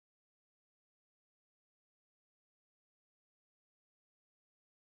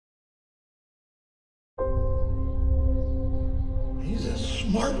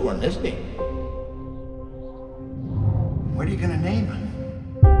smart one, isn't he? What are you gonna name him?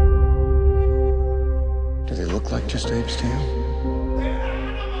 Do they look like just apes to you?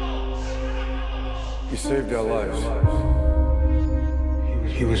 He saved our lives.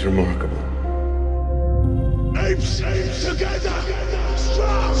 He was remarkable. Apes together!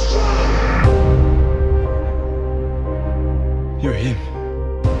 Strong, strong! You're him.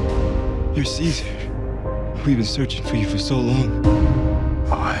 You're Caesar. We've been searching for you for so long.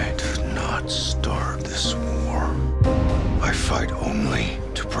 I did not start this war. I fight only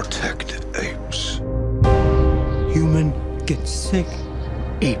to protect apes. Human gets sick,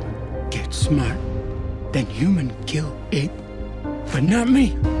 ape gets smart. Then human kill ape. But not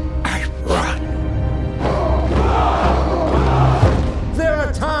me. I run. There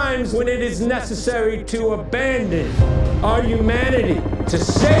are times when it is necessary to abandon our humanity, to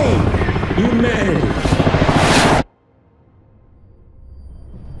save humanity.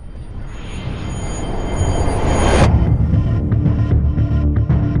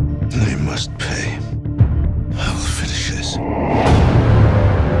 They must pay. I will finish this.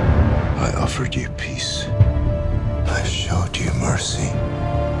 I offered you peace. I showed you mercy.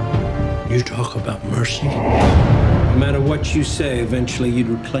 You talk about mercy? No matter what you say, eventually you'd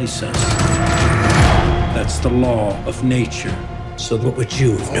replace us. That's the law of nature. So what would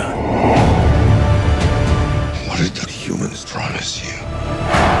you have done? What did the humans promise you?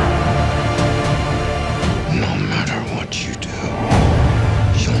 No matter what you do,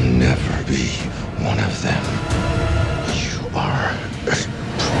 you'll never be one of them. You are.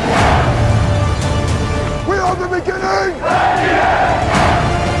 We are the beginning!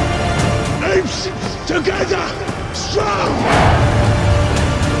 Apes together! Strong!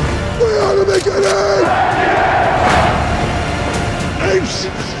 We are the beginning! Apes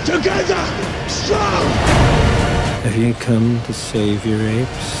together! Strong! Have you come to save your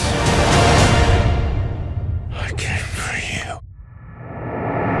apes?